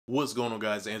What's going on,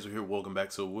 guys? Angelo here. Welcome back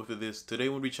to a whiff of this. Today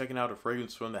we'll be checking out a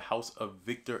fragrance from the house of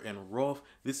Viktor and Rolf.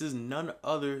 This is none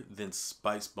other than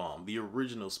Spicebomb, the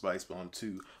original Spicebomb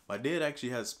too. My dad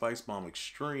actually has Spicebomb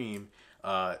Extreme.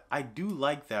 I do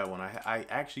like that one. I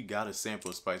actually got a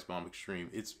sample of Spicebomb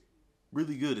Extreme. It's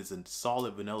really good. It's a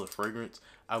solid vanilla fragrance.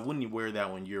 I wouldn't wear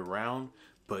that one year round,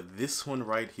 but this one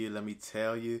right here, let me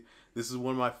tell you, this is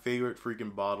one of my favorite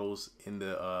freaking bottles in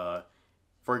the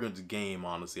fragrance game.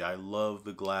 Honestly, I love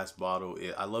the glass bottle.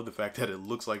 I love the fact that it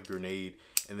looks like a grenade,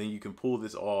 and then you can pull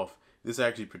this off. This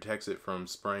actually protects it from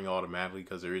spraying automatically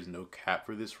because there is no cap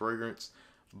for this fragrance.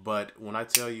 But when I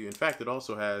tell you, in fact, it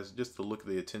also has, just to look at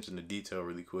the attention to detail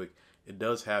really quick, it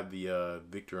does have the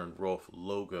Viktor and Rolf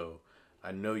logo.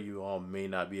 I know you all may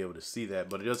not be able to see that,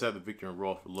 but it does have the Viktor and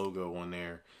Rolf logo on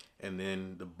there. And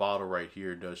then the bottle right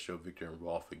here does show Viktor and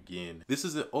Rolf again. This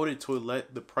is an eau de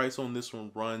toilette. The price on this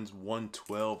one runs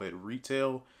 $112 at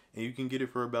retail, and you can get it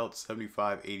for about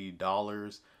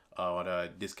 $75–80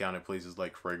 at discounted places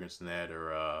like FragranceNet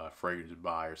or Fragrance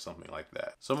Buy or something like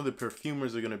that. Some of the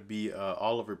perfumers are going to be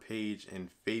Oliver Page and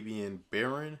Fabian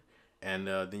Baron, and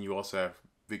then you also have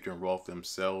Viktor and Rolf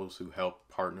themselves who help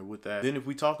partner with that. Then if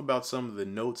we talk about some of the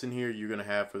notes in here, you're going to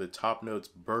have for the top notes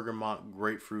bergamot,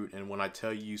 grapefruit, and when I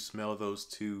tell you smell those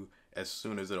two as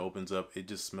soon as it opens up, it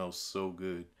just smells so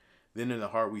good. Then in the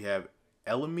heart we have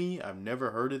elemi. I've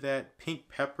never heard of that. Pink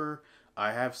pepper.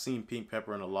 I have seen pink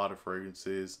pepper in a lot of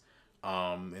fragrances.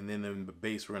 And then in the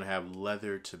base we're going to have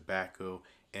leather, tobacco,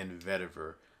 and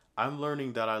vetiver. I'm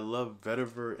learning that I love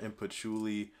vetiver and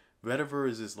patchouli. Vetiver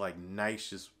is this like nice,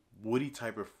 just woody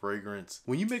type of fragrance.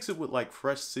 When you mix it with like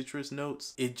fresh citrus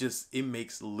notes, it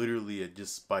makes literally a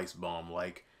just spice bomb.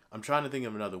 Like, I'm trying to think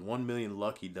of another. 1 Million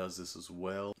Lucky does this as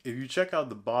well. If you check out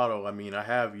the bottle, I mean, I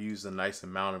have used a nice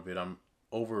amount of it. I'm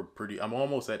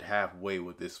almost at halfway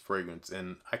with this fragrance,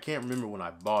 and I can't remember when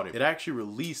I bought it. It actually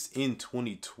released in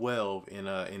 2012. In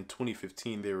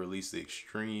 2015 they released the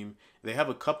Extreme. They have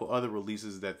a couple other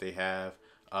releases that they have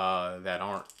that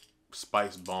aren't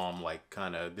Spice Bomb, like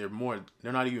they're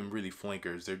not even really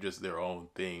flankers, they're just their own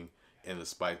thing in the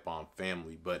Spice Bomb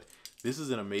family. But this is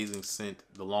an amazing scent.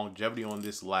 The longevity on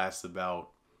this lasts about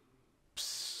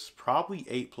probably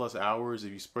 8+ hours.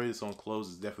 If you spray this on clothes,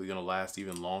 it's definitely going to last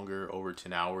even longer, over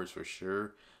 10 hours for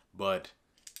sure. But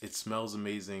it smells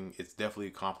amazing. It's definitely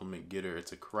a compliment getter.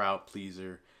 It's a crowd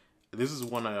pleaser. This is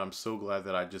one that I'm so glad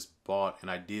that I just bought,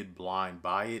 and I did blind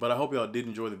buy it. But I hope y'all did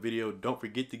enjoy the video. Don't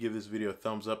forget to give this video a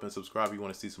thumbs up and subscribe if you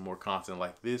want to see some more content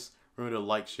like this. Remember to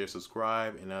like, share,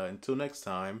 subscribe, and until next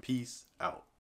time, peace out.